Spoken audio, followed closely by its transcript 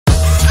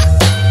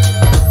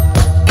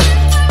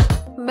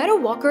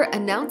Walker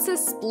announces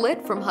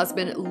split from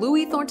husband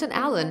Louis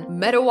Thornton-Allan.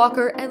 Meadow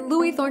Walker and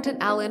Louis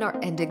Thornton-Allan are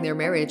ending their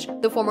marriage.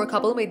 The former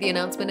couple made the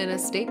announcement in a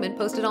statement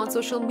posted on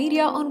social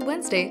media on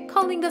Wednesday,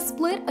 calling the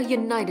split a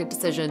united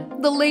decision.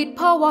 The late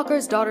Paul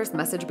Walker's daughter's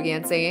message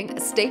began saying, "A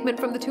statement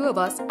from the two of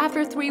us.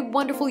 After 3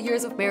 wonderful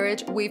years of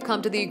marriage, we've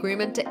come to the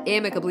agreement to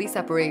amicably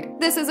separate.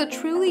 This is a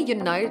truly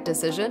united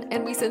decision,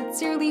 and we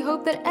sincerely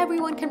hope that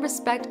everyone can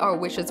respect our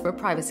wishes for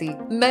privacy."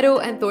 Meadow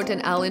and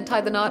Thornton-Allan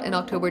tied the knot in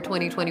October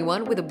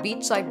 2021 with a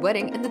beachside wedding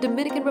in the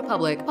Dominican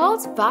Republic.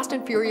 Paul's Fast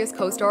and Furious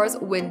co-stars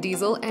Vin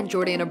Diesel and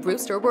Jordana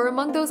Brewster were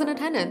among those in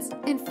attendance.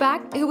 In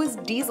fact, it was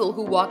Diesel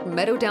who walked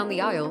Meadow down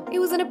the aisle. It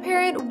was an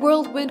apparent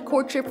whirlwind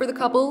courtship for the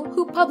couple,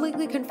 who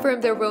publicly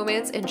confirmed their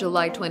romance in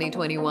July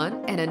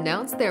 2021 and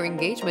announced their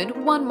engagement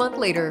 1 month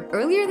later.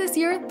 Earlier this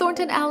year,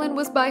 Thornton-Allan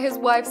was by his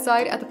wife's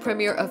side at the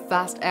premiere of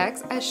Fast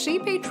X as she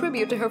paid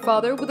tribute to her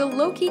father with a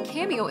low-key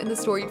cameo in the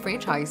storied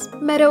franchise.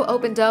 Meadow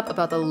opened up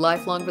about the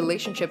lifelong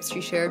relationships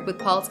she shared with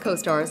Paul's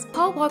co-stars.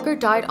 Paul Walker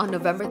died on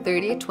November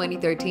 30,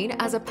 2013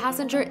 as a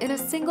passenger in a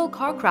single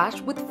car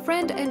crash with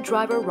friend and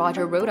driver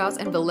Roger Rodas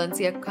in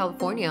Valencia,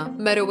 California.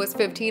 Meadow was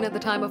 15 at the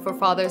time of her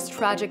father's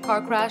tragic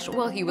car crash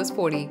while he was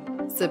 40.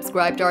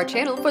 Subscribe to our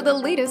channel for the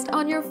latest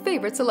on your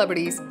favorite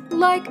celebrities.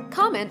 Like,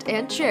 comment,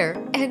 and share.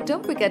 And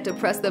don't forget to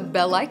press the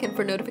bell icon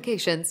for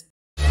notifications.